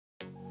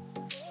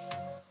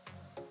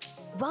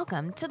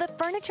Welcome to the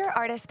Furniture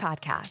Artist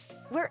Podcast,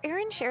 where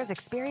Aaron shares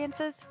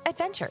experiences,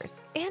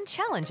 adventures, and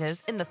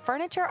challenges in the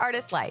furniture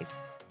artist life.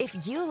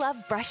 If you love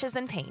brushes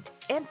and paint,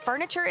 and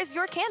furniture is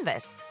your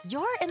canvas,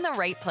 you're in the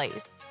right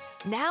place.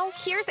 Now,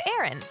 here's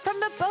Aaron from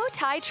the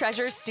Bowtie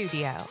Treasures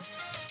Studio.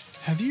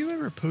 Have you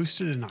ever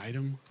posted an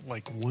item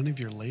like one of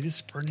your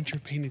latest furniture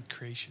painted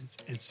creations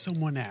and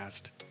someone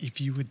asked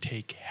if you would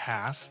take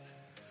half?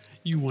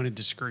 You wanted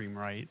to scream,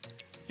 right?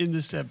 In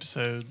this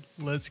episode,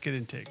 let's get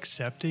into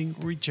accepting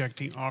or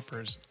rejecting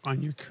offers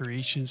on your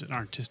creations and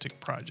artistic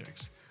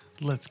projects.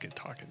 Let's get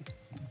talking.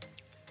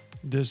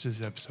 This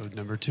is episode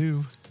number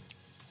 2.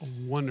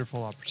 A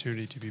wonderful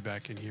opportunity to be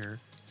back in here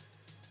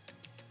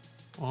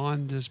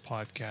on this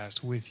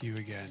podcast with you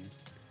again.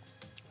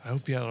 I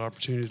hope you had an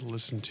opportunity to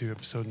listen to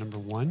episode number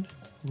 1,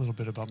 a little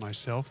bit about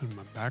myself and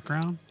my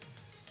background.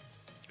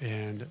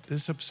 And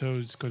this episode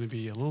is going to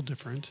be a little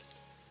different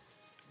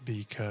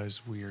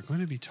because we are going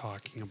to be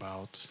talking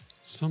about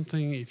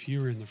something, if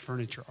you're in the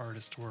furniture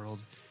artist world,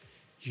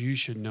 you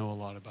should know a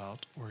lot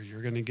about, or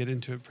you're going to get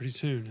into it pretty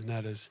soon, and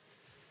that is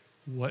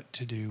what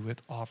to do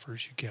with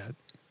offers you get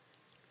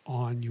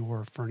on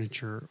your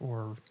furniture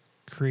or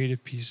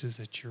creative pieces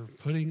that you're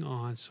putting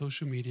on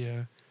social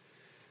media.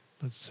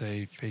 Let's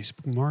say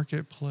Facebook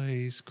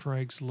Marketplace,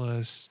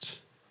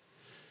 Craigslist,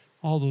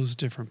 all those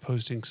different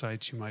posting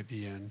sites you might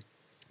be in.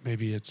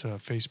 Maybe it's a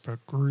Facebook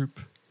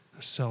group,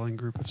 a selling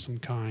group of some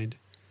kind.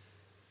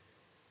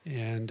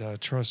 And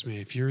trust me,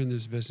 if you're in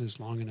this business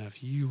long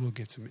enough, you will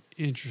get some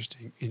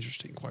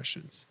interesting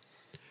questions.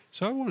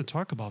 So I want to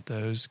talk about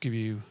those, give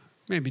you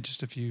maybe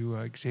just a few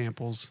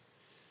examples,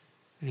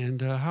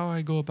 and how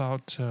I go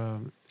about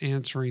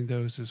answering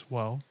those as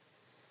well.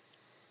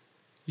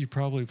 You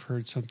probably have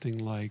heard something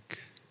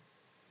like,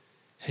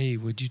 hey,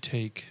 would you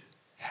take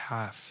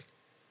half?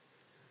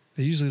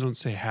 They usually don't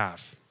say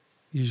half.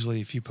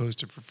 Usually if you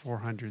post it for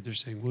 400, they're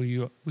saying, will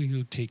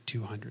you take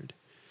 200?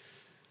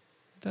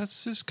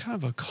 That's just kind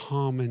of a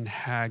common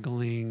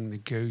haggling,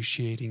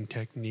 negotiating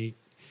technique.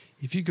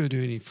 If you go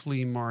to any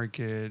flea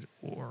market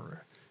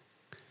or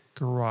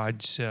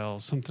garage sale,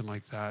 something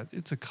like that,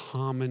 it's a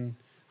common,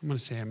 I'm going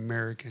to say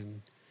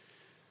American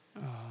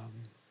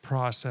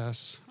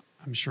process.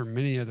 I'm sure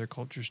many other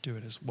cultures do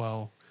it as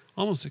well.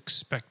 Almost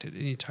expect it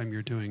anytime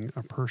you're doing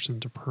a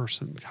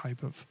person-to-person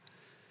type of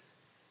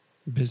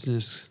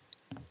business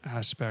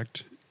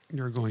aspect,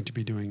 you're going to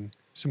be doing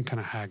some kind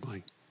of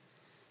haggling.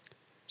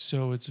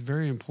 So it's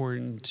very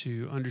important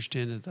to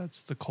understand that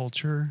that's the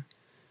culture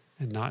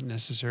and not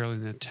necessarily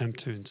an attempt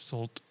to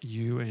insult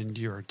you and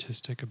your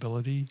artistic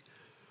ability,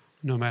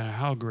 no matter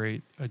how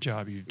great a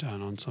job you've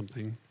done on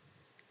something.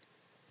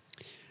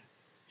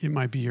 It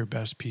might be your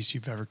best piece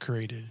you've ever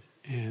created,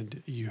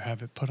 and you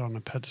have it put on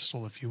a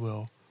pedestal, if you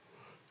will,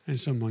 and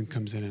someone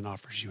comes in and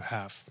offers you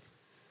half.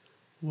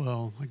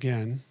 Well,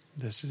 again,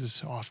 this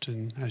is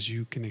often, as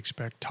you can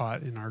expect,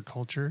 taught in our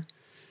culture.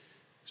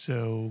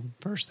 So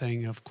first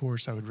thing, of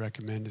course, I would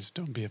recommend is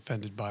don't be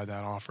offended by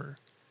that offer.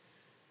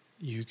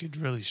 You could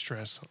really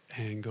stress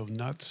and go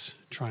nuts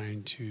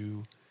trying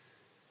to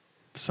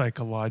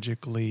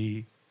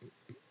psychologically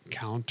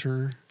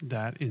counter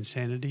that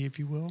insanity, if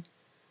you will.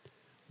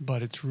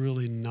 But it's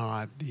really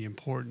not the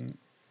important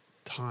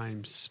time.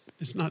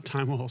 It's not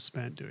time well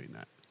spent doing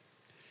that.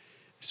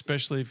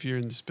 Especially if you're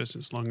in this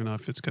business long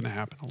enough, it's going to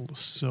happen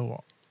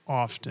so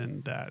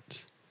often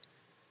that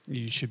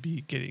you should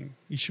be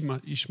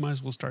might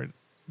as well start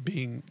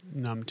being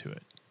numb to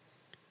it.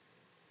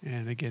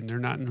 And again, they're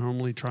not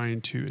normally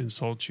trying to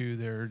insult you.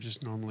 They're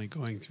just normally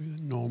going through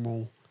the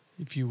normal,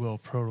 if you will,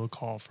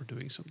 protocol for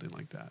doing something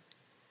like that.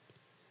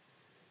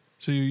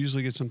 So you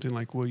usually get something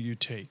like, will you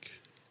take?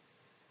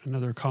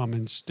 Another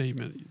common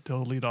statement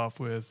they'll lead off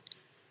with,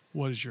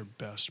 what is your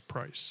best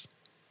price?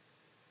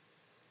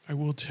 I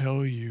will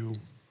tell you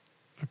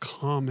a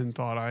common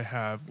thought I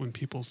have when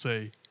people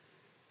say,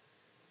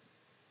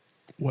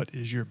 what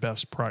is your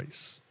best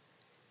price?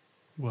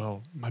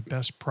 Well, my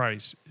best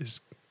price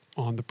is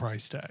on the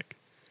price tag,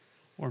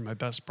 or my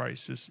best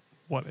price is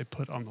what I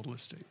put on the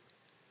listing.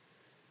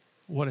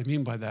 What I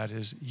mean by that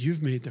is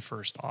you've made the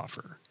first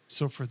offer.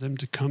 So for them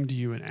to come to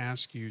you and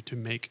ask you to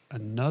make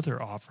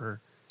another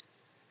offer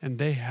and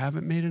they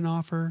haven't made an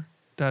offer,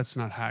 that's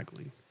not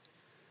haggling.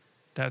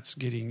 That's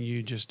getting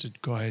you just to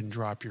go ahead and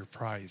drop your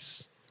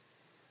price.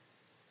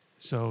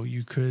 So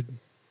you could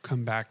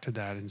come back to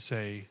that and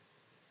say,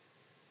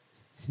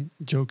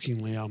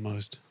 jokingly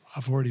almost,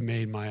 I've already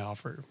made my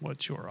offer.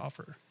 What's your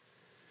offer?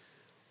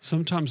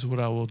 Sometimes what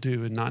I will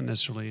do, and not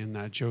necessarily in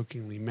that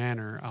jokingly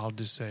manner, I'll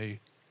just say,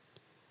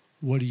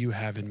 what do you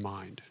have in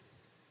mind?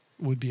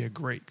 Would be a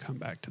great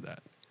comeback to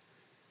that.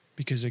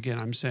 Because again,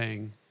 I'm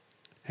saying,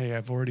 hey,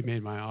 I've already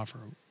made my offer.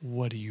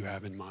 What do you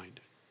have in mind?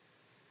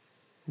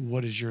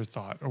 What is your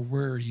thought? Or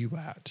where are you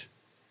at?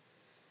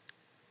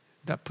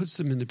 That puts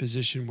them in a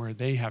position where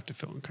they have to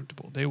feel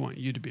uncomfortable. They want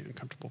you to be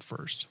uncomfortable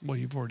first. Well,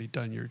 you've already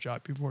done your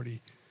job.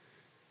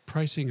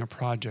 Pricing a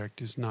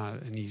project is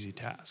not an easy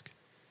task.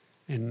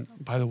 And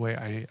by the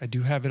way, I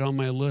do have it on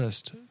my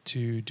list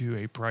to do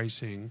a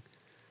pricing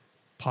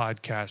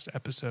podcast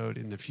episode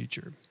in the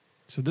future.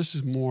 So this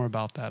is more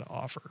about that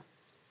offer.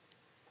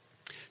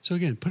 So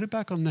again, put it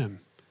back on them.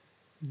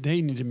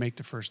 They need to make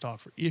the first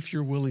offer if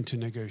you're willing to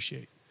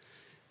negotiate.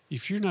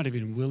 If you're not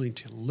even willing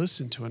to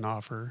listen to an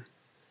offer,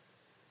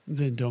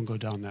 then don't go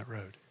down that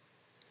road.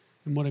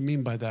 And what I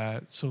mean by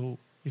that, so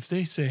if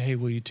they say, hey,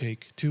 will you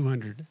take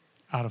 200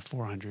 out of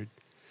 400,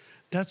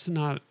 that's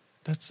not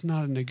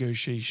a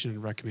negotiation I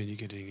recommend you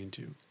getting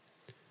into.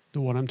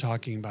 The one I'm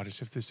talking about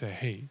is if they say,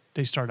 hey,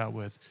 they start out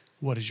with,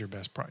 what is your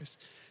best price?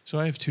 So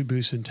I have 2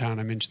 booths in town.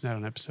 I mentioned that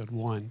on episode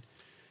 1.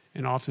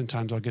 And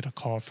oftentimes I'll get a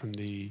call from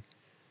the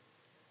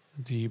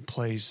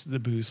place, the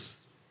booth,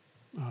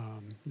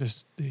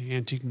 the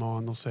antique mall,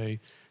 and they'll say,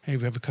 hey,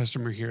 we have a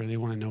customer here. They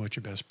want to know what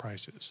your best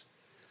price is.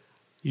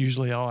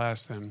 Usually I'll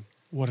ask them,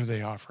 what are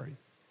they offering?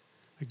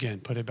 Again,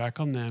 put it back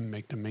on them,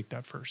 make them make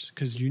that first,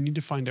 because you need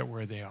to find out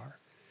where they are.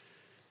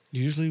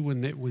 Usually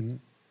when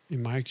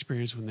in my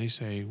experience, when they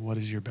say, what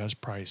is your best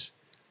price,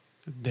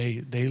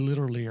 they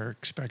literally are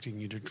expecting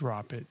you to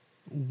drop it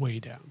way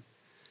down.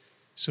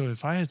 So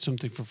if I had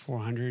something for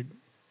 400,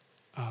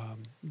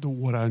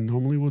 what I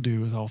normally will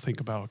do is I'll think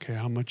about, okay,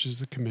 how much is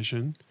the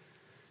commission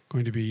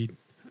going to be?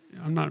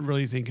 I'm not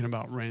really thinking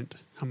about rent,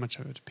 how much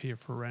I have to pay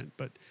for rent,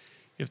 but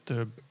if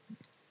the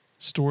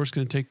store's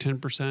going to take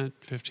 10%,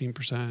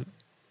 15%,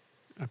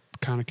 I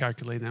kind of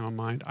calculate that in my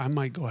mind, I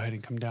might go ahead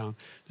and come down.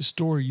 The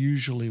store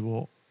usually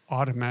will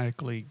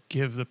automatically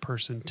give the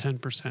person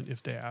 10%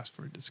 if they ask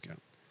for a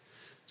discount.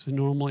 So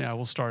normally I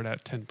will start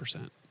at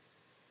 10%.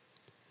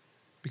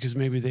 Because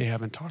maybe they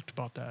haven't talked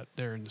about that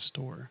there in the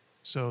store.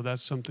 So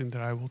that's something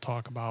that I will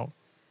talk about.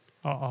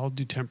 I'll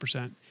do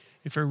 10%.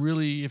 If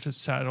it's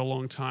sat a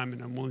long time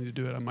and I'm willing to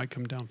do it, I might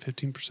come down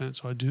 15%.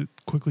 So I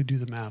quickly do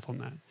the math on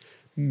that.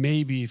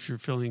 Maybe if you're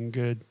feeling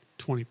good,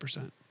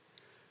 20%.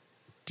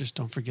 Just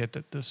don't forget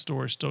that the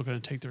store is still going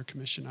to take their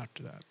commission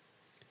after that.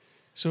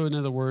 So in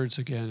other words,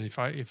 again,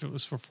 if it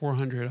was for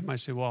 400, I might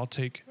say, well,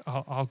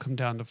 I'll come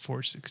down to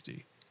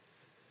 460.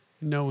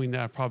 Knowing that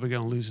I'm probably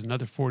going to lose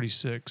another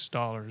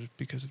 $46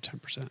 because of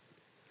 10%.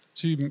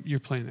 So you're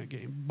playing that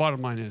game.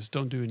 Bottom line is,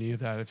 don't do any of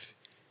that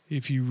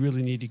if you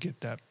really need to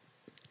get that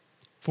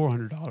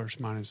 $400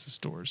 minus the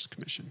store's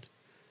commission.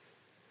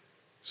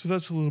 So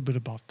that's a little bit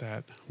about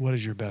that. What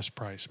is your best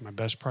price? My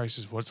best price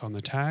is what's on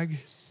the tag.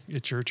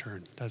 It's your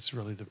turn. That's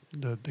really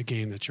the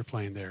game that you're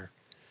playing there.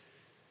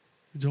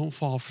 Don't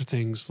fall for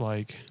things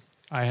like,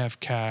 I have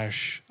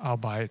cash, I'll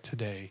buy it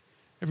today.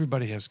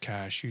 Everybody has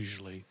cash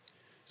usually.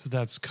 So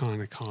that's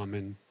kind of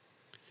common.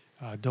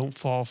 Don't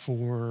fall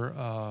for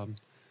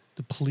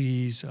the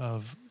pleas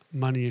of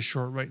money is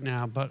short right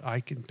now, but I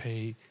can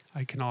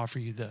offer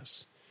you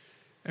this.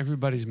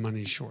 Everybody's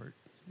money is short.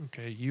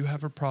 Okay, you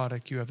have a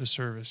product, you have a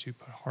service, you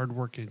put hard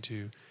work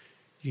into,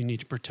 you need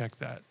to protect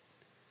that.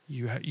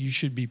 You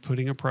should be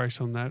putting a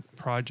price on that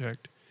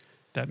project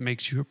that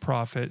makes you a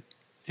profit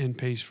and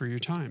pays for your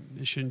time.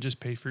 It shouldn't just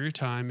pay for your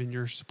time and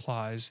your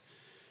supplies.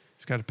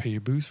 It's got to pay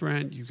your booth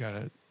rent. You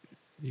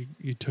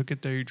took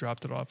it there, you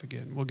dropped it off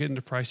again. We'll get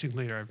into pricing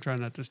later. I'm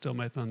trying not to steal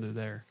my thunder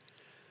there.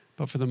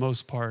 But for the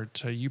most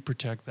part, you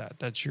protect that.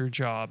 That's your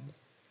job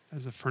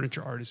as a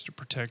furniture artist, to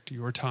protect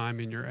your time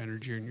and your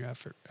energy and your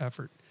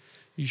effort.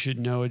 You should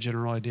know a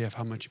general idea of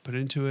how much you put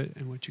into it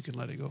and what you can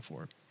let it go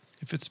for.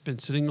 If it's been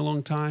sitting a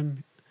long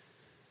time,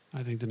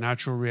 I think the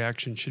natural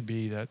reaction should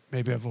be that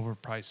maybe I've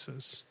overpriced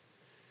this.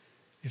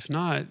 If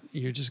not,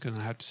 you're just going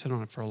to have to sit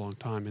on it for a long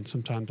time. And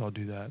sometimes I'll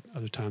do that.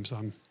 Other times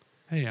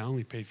I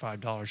only paid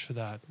 $5 for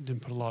that.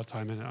 Didn't put a lot of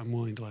time in it. I'm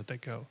willing to let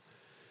that go.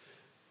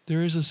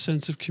 There is a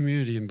sense of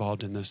community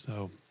involved in this,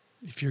 though.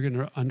 If you're going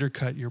to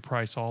undercut your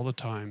price all the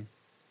time,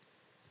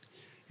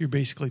 you're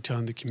basically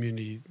telling the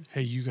community,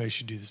 hey, you guys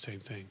should do the same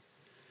thing.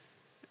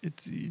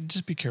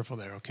 Just be careful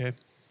there, okay?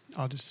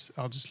 I'll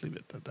just leave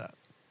it at that.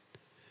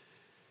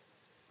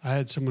 I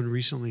had someone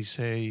recently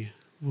say,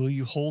 will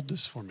you hold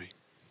this for me?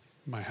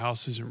 My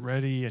house isn't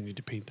ready. I need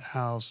to paint the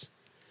house.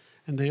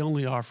 And they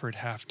only offered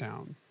half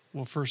down.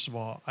 Well, first of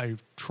all, I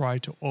try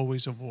to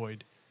always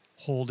avoid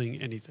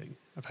holding anything.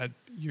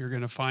 You're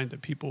going to find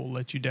that people will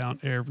let you down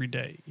every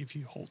day if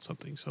you hold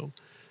something. So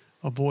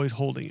avoid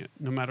holding it.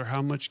 No matter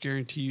how much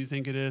guarantee you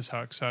think it is,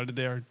 how excited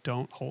they are,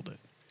 don't hold it.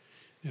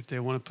 If they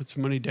want to put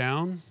some money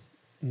down,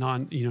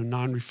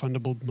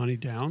 non-refundable money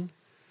down,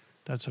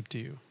 that's up to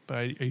you. But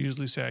I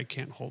usually say I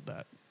can't hold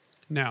that.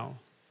 Now,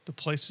 the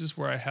places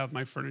where I have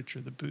my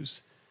furniture, the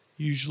booths,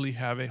 usually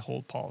have a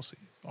hold policy.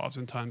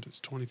 Oftentimes it's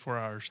 24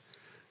 hours.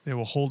 They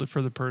will hold it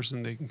for the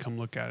person. They can come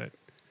look at it.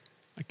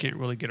 I can't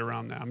really get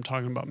around that. I'm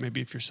talking about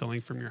maybe if you're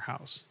selling from your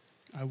house.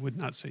 I would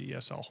not say,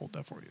 yes, I'll hold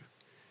that for you.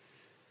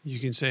 You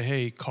can say,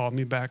 hey, call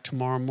me back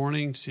tomorrow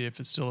morning, see if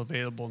it's still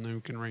available, and then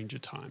we can arrange a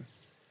time.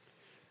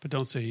 But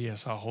don't say,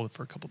 yes, I'll hold it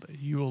for a couple of days.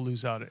 You will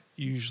lose out.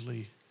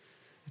 Usually,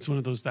 it's one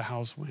of those, the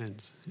house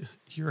wins.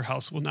 Your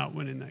house will not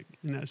win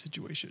in that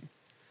situation.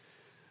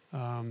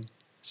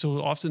 So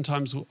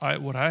oftentimes,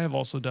 what I have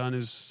also done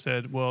is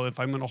said, well, if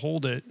I'm going to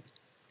hold it,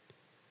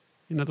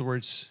 in other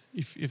words,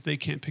 if they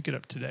can't pick it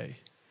up today,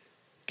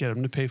 get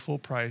them to pay full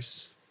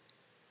price,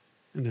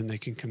 and then they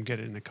can come get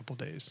it in a couple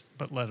days.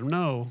 But let them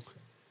know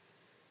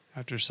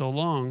after so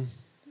long,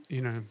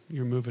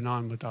 you're moving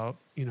on without,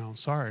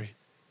 sorry,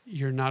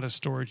 you're not a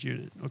storage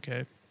unit,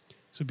 okay?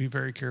 So be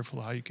very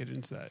careful how you get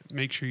into that.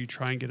 Make sure you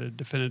try and get a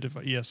definitive,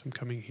 yes, I'm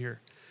coming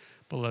here.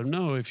 But let them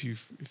know if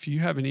you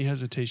have any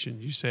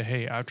hesitation, you say,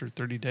 hey, after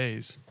 30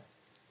 days,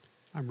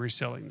 I'm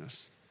reselling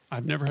this.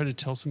 I've never had to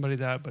tell somebody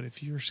that, but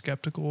if you're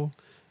skeptical,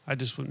 I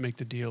just wouldn't make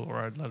the deal, or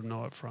I'd let them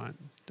know up front.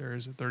 There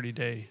is a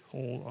 30-day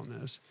hold on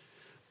this,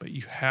 but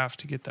you have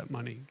to get that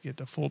money, get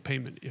the full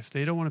payment. If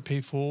they don't want to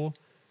pay full,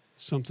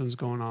 something's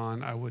going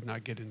on. I would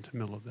not get into the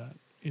middle of that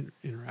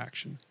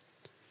interaction.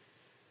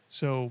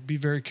 So be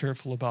very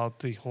careful about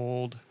the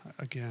hold.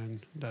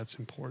 Again, that's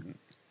important.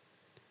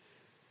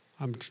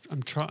 I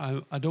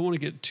don't want to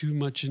get too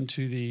much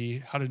into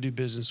the how to do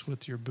business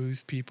with your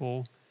booth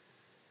people,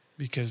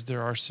 because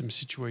there are some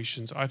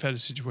situations. I've had a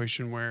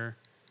situation where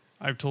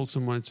I've told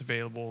someone it's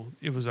available.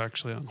 It was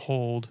actually on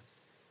hold.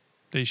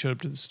 They showed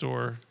up to the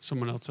store.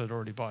 Someone else had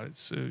already bought it.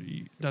 So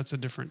that's a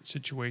different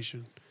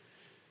situation.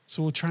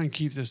 So we'll try and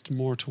keep this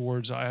more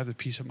towards, I have the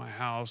piece at my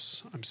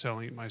house, I'm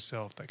selling it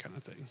myself, that kind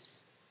of thing.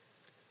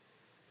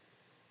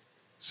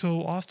 So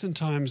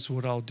oftentimes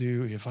what I'll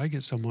do, if I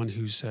get someone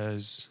who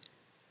says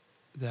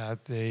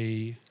that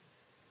they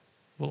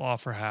will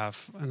offer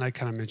half, and I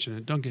kind of mention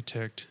it, don't get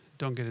ticked,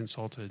 don't get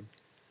insulted.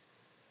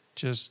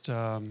 Just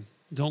don't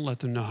let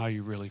them know how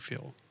you really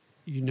feel.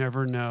 You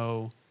never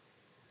know.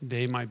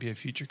 They might be a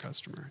future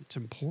customer. It's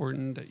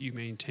important that you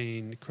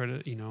maintain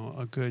credit,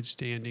 a good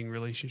standing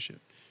relationship.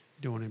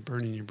 You don't want to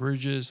burn any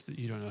bridges, that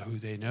you don't know who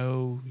they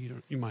know.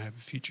 You might have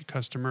a future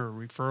customer or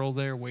referral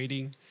there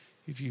waiting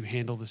if you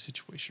handle the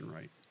situation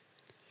right.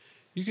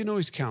 You can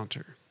always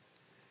counter.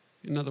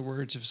 In other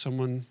words, if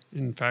someone,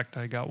 in fact,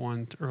 I got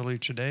one earlier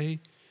today,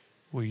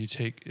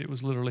 it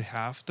was literally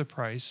half the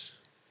price.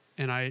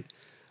 And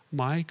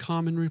my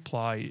common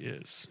reply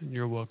is, and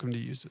you're welcome to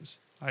use this,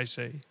 I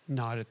say,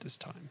 not at this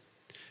time.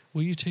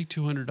 Will you take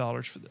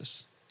 $200 for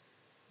this?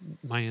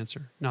 My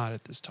answer, not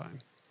at this time.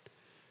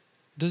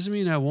 Doesn't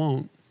mean I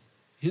won't.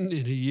 In a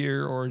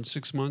year or in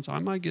 6 months, I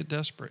might get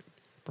desperate.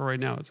 But right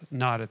now, it's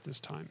not at this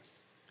time.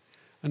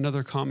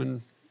 Another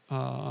common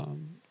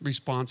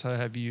response I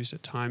have used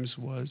at times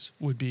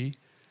would be,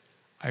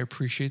 I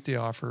appreciate the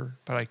offer,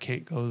 but I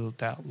can't go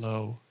that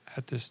low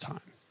at this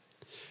time.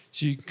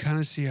 So you can kind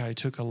of see how I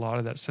took a lot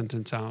of that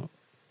sentence out,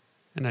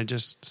 and I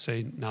just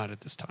say, not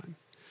at this time.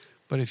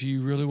 But if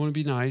you really want to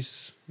be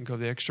nice and go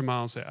the extra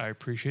mile and say, I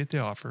appreciate the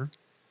offer,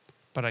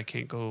 but I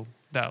can't go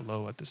that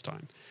low at this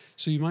time.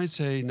 So you might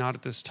say, not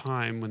at this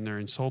time, when they're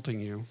insulting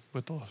you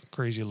with a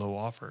crazy low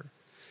offer.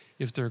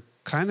 If they're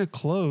kind of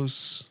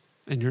close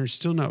and you're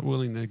still not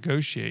willing to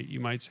negotiate,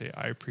 you might say,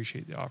 I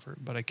appreciate the offer,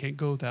 but I can't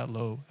go that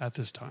low at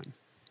this time.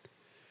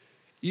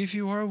 If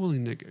you are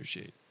willing to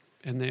negotiate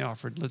and they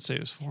offered, let's say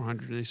it was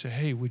 $400, and they say,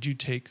 hey, would you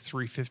take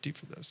 $350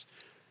 for this?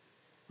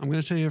 I'm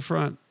going to tell you up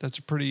front, I'm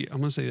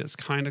going to say that's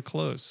kind of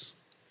close.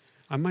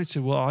 I might say,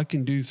 well, I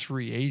can do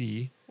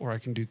 $380 or I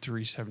can do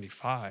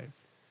 $375.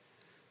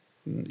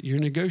 You're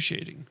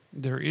negotiating.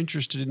 They're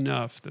interested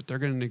enough that they're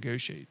going to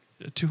negotiate.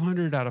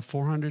 $200 out of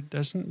 $400,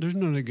 there's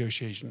no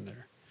negotiation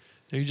there.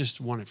 They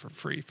just want it for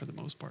free for the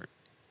most part.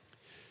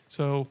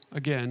 So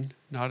again,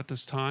 not at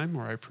this time,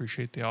 or I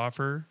appreciate the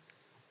offer,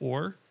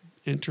 or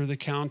enter the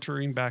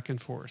countering back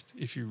and forth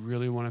if you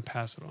really want to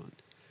pass it on.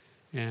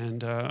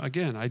 And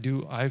again,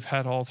 I've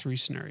had all three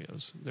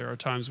scenarios. There are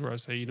times where I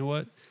say, you know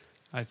what?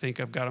 I think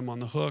I've got them on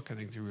the hook. I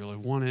think they really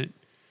want it.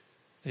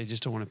 They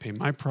just don't want to pay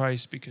my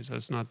price because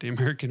that's not the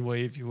American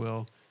way, if you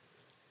will.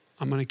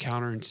 I'm going to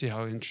counter and see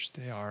how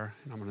interested they are.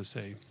 And I'm going to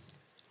say,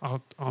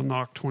 I'll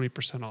knock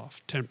 20%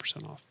 off,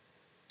 10% off.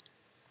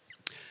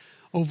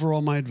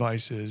 Overall, my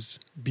advice is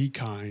be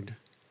kind,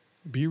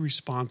 be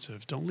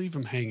responsive. Don't leave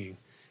them hanging.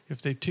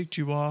 If they've ticked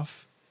you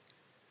off,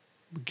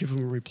 give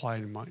them a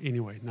reply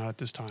anyway, not at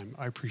this time.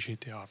 I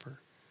appreciate the offer.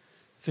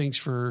 Thanks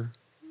for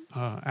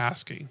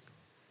asking.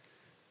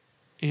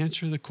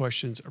 Answer the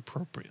questions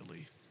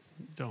appropriately.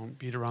 Don't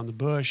beat around the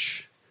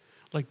bush.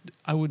 Like,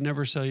 I would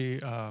never say,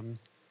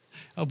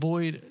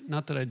 avoid,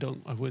 not that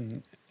I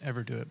wouldn't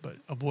ever do it, but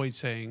avoid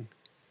saying,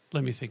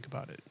 let me think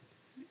about it.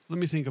 Let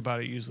me think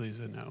about it usually is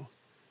a no.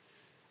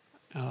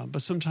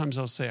 But sometimes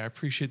I'll say, I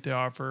appreciate the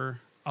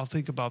offer. I'll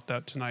think about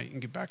that tonight and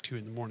get back to you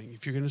in the morning.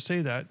 If you're going to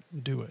say that,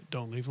 do it.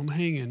 Don't leave them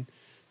hanging.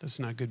 That's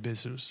not good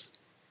business.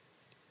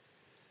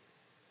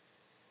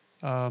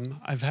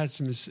 I've had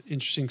some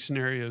interesting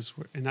scenarios,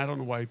 and I don't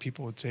know why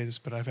people would say this,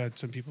 but I've had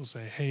some people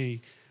say,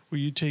 hey, will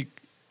you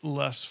take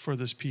less for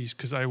this piece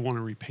because I want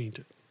to repaint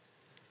it?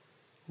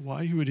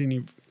 Why would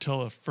any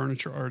tell a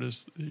furniture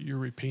artist that you're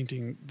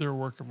repainting their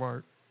work of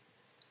art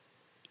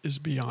is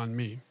beyond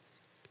me.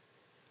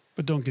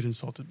 But don't get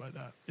insulted by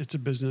that. It's a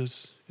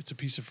business. It's a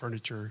piece of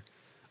furniture.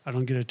 I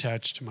don't get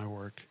attached to my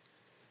work.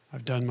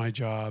 I've done my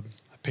job.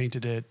 I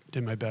painted it,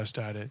 did my best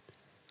at it.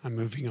 I'm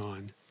moving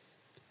on.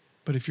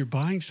 But if you're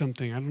buying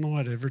something, I don't know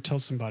what I'd ever tell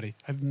somebody.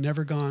 I've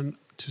never gone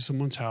to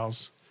someone's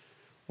house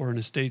or an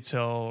estate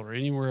sale or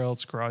anywhere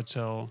else, garage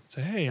sale,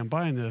 say, hey, I'm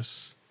buying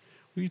this.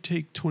 will you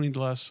take 20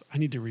 less? I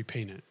need to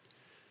repaint it.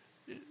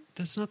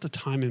 That's not the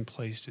time and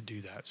place to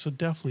do that. So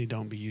definitely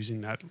don't be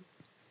using that.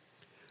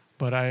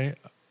 But I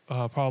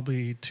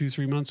probably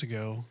 2-3 months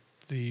ago,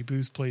 the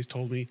booth place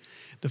told me,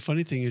 the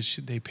funny thing is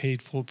they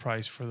paid full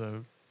price for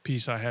the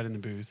piece I had in the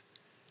booth.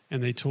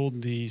 And they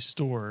told the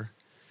store,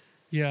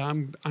 yeah,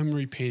 I'm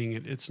repainting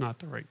it. It's not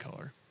the right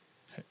color.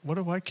 What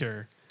do I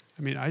care?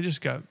 I mean, I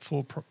just got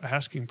full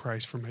asking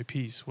price for my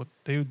piece. What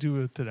they would do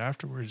with it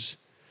afterwards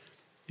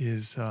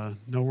is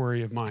no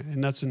worry of mine.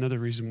 And that's another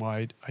reason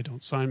why I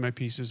don't sign my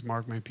pieces,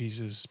 mark my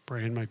pieces,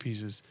 brand my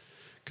pieces,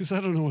 because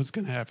I don't know what's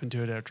going to happen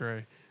to it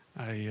after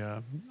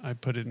I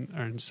put it in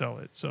and sell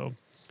it. So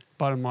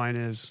bottom line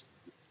is,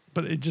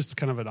 but it's just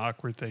kind of an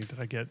awkward thing that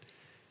I get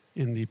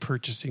in the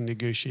purchasing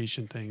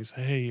negotiation things.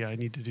 Hey, I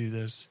need to do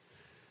this.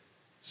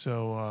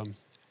 So,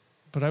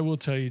 but I will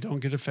tell you,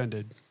 don't get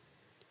offended.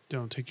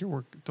 Don't take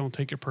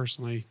it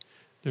personally.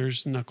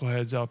 There's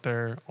knuckleheads out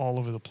there all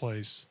over the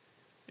place.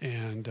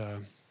 And,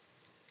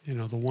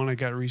 the one I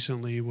got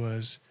recently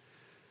was,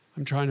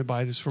 I'm trying to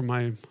buy this for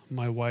my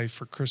wife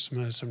for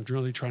Christmas. I'm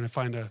really trying to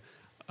find a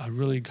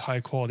really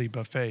high quality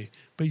buffet,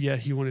 but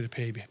yet he wanted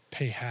to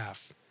pay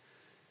half.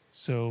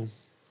 So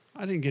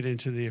I didn't get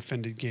into the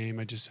offended game.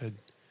 I just said,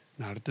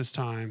 not at this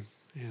time.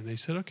 And they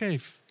said, okay,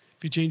 if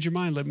you change your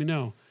mind, let me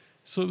know.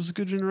 So it was a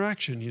good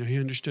interaction. He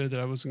understood that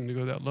I wasn't going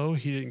to go that low.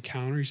 He didn't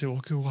counter. He said, well,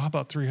 okay, well, how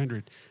about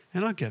 300?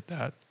 And I'll get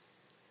that.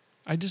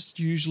 I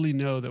just usually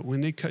know that when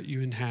they cut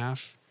you in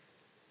half,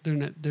 they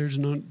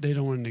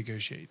don't want to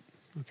negotiate.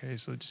 Okay,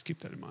 so just keep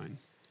that in mind.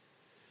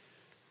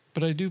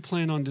 But I do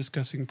plan on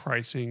discussing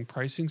pricing.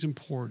 Pricing's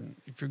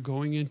important. If you're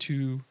going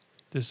into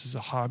this as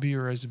a hobby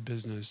or as a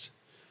business,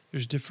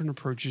 there's different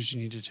approaches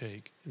you need to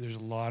take, and there's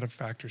a lot of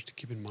factors to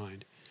keep in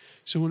mind.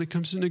 So when it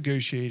comes to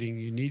negotiating,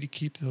 you need to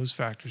keep those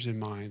factors in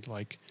mind,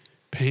 like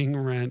paying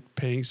rent,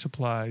 paying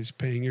supplies,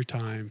 paying your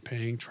time,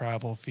 paying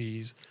travel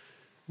fees,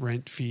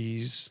 rent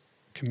fees,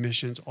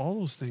 commissions. All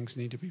those things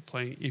need to be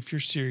playing if you're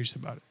serious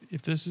about it.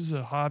 If this is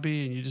a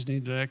hobby and you just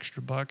need an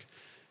extra buck,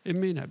 it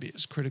may not be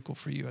as critical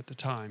for you at the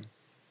time.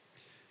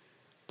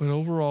 But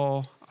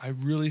overall, I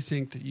really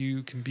think that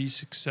you can be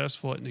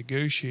successful at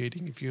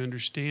negotiating if you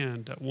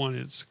understand that, one,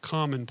 it's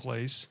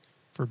commonplace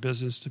for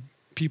business to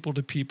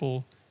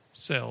people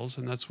sales,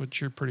 and that's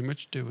what you're pretty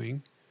much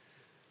doing.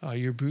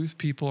 Your booth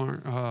people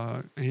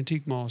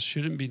antique malls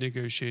shouldn't be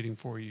negotiating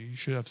for you. You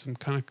should have some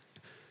kind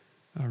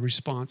of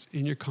response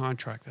in your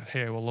contract that,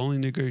 hey, I will only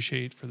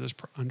negotiate for this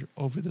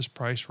over this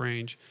price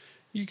range.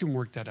 You can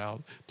work that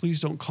out. Please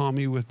don't call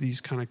me with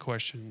these kind of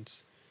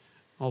questions,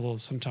 although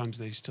sometimes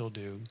they still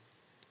do.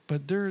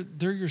 But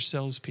they're your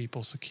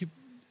salespeople, so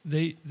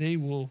they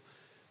will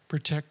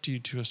protect you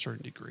to a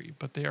certain degree.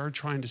 But they are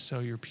trying to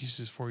sell your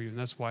pieces for you, and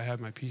that's why I have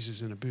my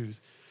pieces in a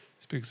booth.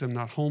 It's because I'm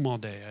not home all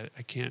day.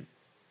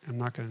 I'm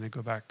not going to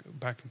go back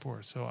and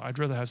forth. So I'd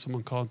rather have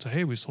someone call and say,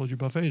 hey, we sold your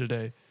buffet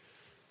today.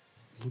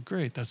 Well,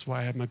 great. That's why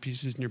I have my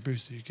pieces in your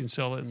booth, so you can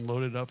sell it and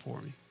load it up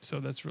for me.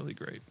 So that's really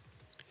great.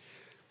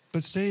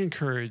 But stay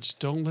encouraged.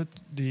 Don't let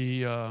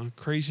the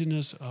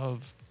craziness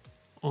of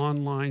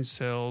online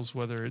sales,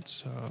 whether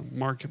it's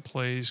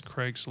Marketplace,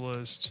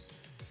 Craigslist,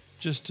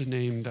 just to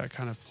name that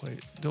kind of play,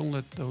 don't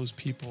let those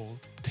people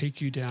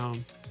take you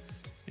down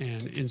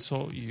and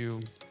insult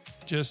you.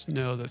 Just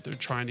know that they're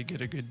trying to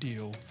get a good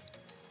deal,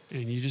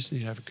 and you just need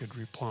to have good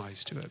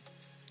replies to it.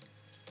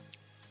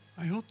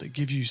 I hope that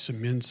gives you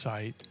some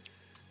insight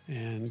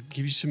and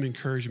give you some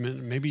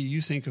encouragement. Maybe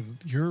you think of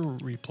your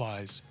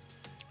replies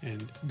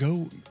and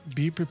go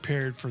be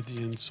prepared for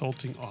the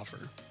insulting offer.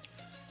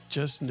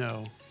 Just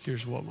know,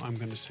 here's what I'm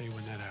going to say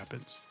when that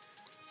happens.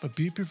 But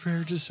be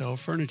prepared to sell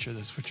furniture.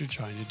 That's what you're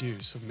trying to do.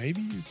 So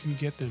maybe you can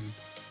get them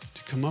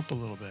to come up a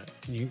little bit,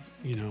 and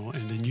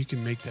and then you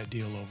can make that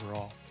deal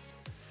overall.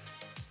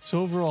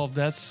 So overall,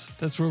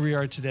 that's where we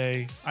are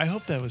today. I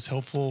hope that was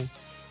helpful.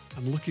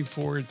 I'm looking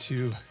forward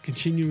to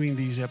continuing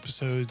these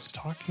episodes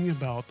talking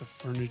about the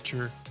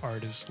furniture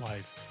artist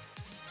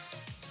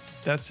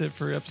life. That's it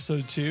for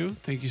episode 2.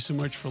 Thank you so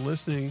much for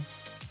listening,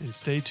 and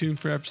stay tuned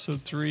for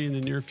episode 3 in the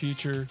near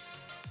future.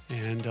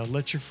 And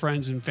let your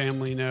friends and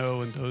family know,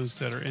 and those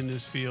that are in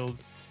this field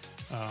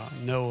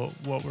know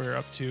what we're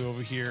up to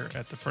over here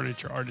at the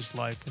Furniture Artist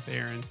Life with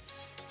Aaron.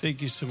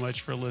 Thank you so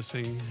much for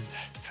listening,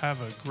 and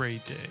have a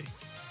great day.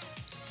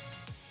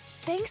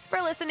 Thanks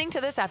for listening to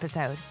this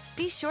episode.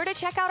 Be sure to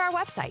check out our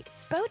website,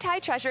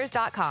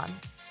 bowtietreasures.com.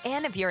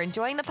 And if you're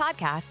enjoying the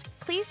podcast,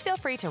 please feel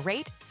free to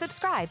rate,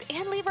 subscribe,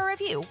 and leave a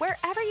review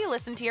wherever you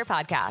listen to your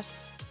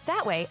podcasts.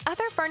 That way,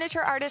 other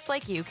furniture artists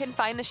like you can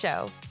find the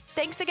show.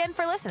 Thanks again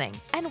for listening,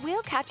 and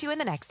we'll catch you in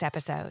the next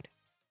episode.